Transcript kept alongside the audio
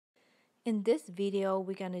In this video,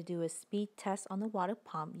 we're going to do a speed test on the water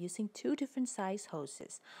pump using two different size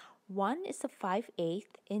hoses. One is a 5/8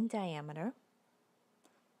 in diameter,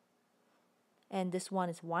 and this one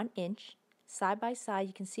is 1 inch. Side by side,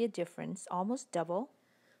 you can see a difference, almost double.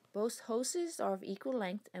 Both hoses are of equal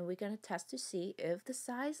length, and we're going to test to see if the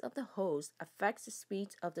size of the hose affects the speed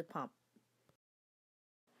of the pump.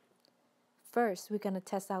 First, we're going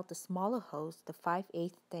to test out the smaller hose, the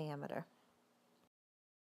 5/8 diameter.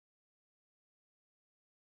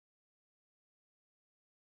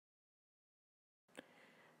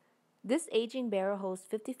 This aging barrel holds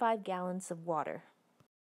 55 gallons of water.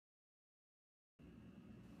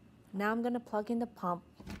 Now I'm going to plug in the pump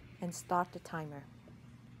and start the timer.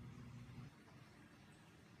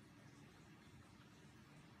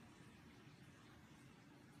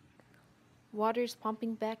 Water is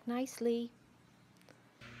pumping back nicely.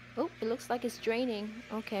 Oh, it looks like it's draining.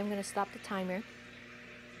 Okay, I'm going to stop the timer.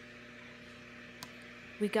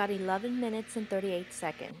 We got 11 minutes and 38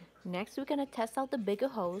 seconds. Next, we're going to test out the bigger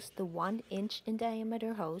hose, the 1 inch in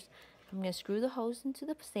diameter hose. I'm going to screw the hose into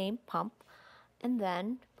the same pump and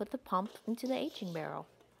then put the pump into the aging barrel.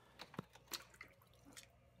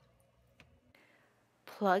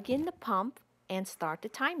 Plug in the pump and start the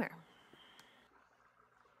timer.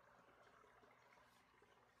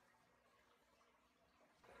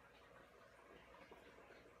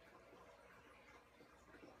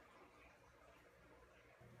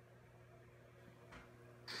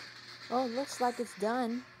 Oh, it looks like it's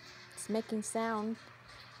done. It's making sound.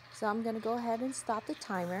 So I'm going to go ahead and stop the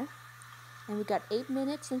timer. And we got 8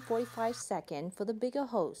 minutes and 45 seconds for the bigger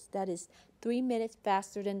hose. That is 3 minutes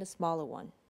faster than the smaller one.